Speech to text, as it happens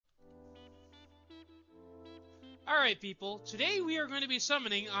Alright people, today we are going to be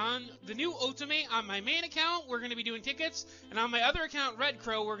summoning on the new OTAMA. On my main account, we're going to be doing tickets, and on my other account, Red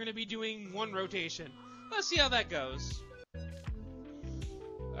Crow, we're going to be doing one rotation. Let's see how that goes.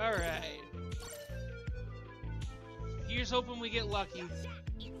 Alright. Here's hoping we get lucky.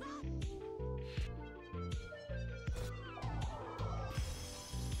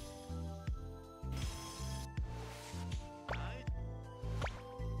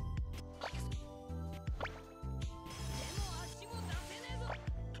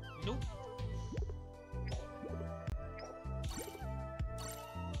 Nope.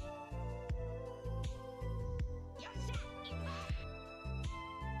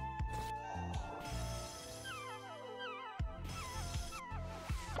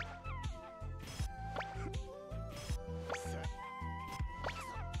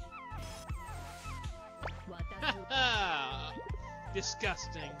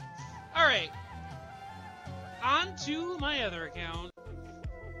 Disgusting. Alright. On to my other account.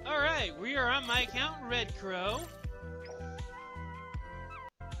 Alright, we are on my account, Red Crow.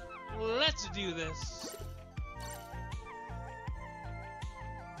 Let's do this.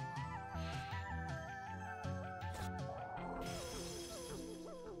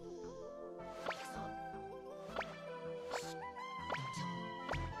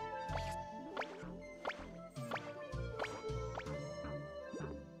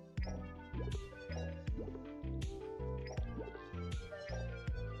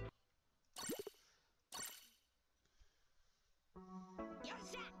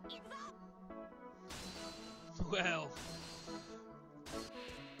 Well,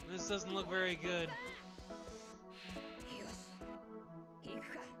 this doesn't look very good.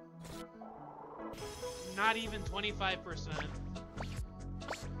 Not even 25%.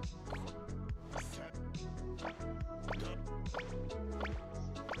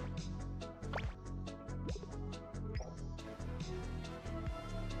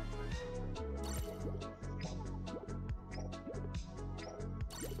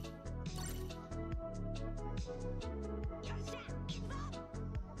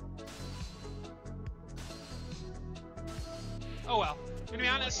 Oh well. To be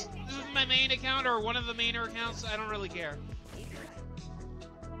honest, this is my main account or one of the mainer accounts. I don't really care.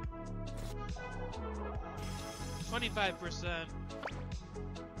 25%.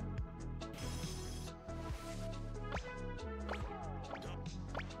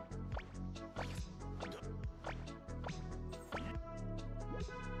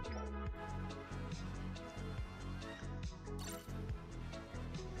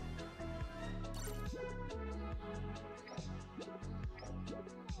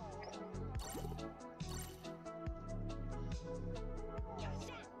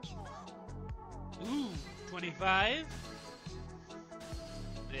 Ooh, 25?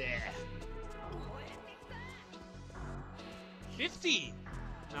 Yeah. 50!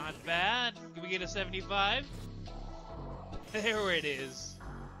 Not bad. Can we get a 75? There it is.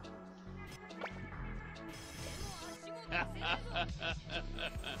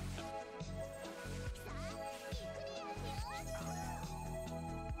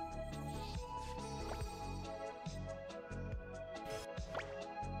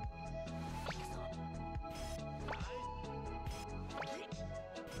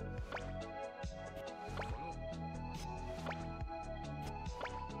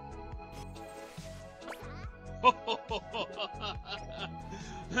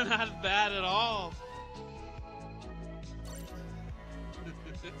 Not bad at all.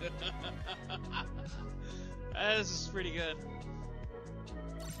 This is pretty good.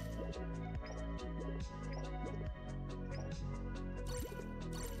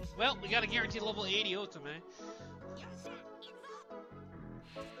 Well, we got a guaranteed level 80 Otame.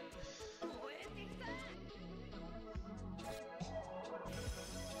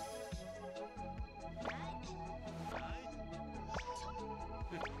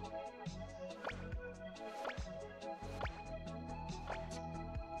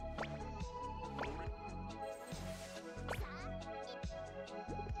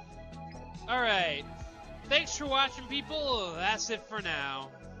 Alright, thanks for watching people, that's it for now.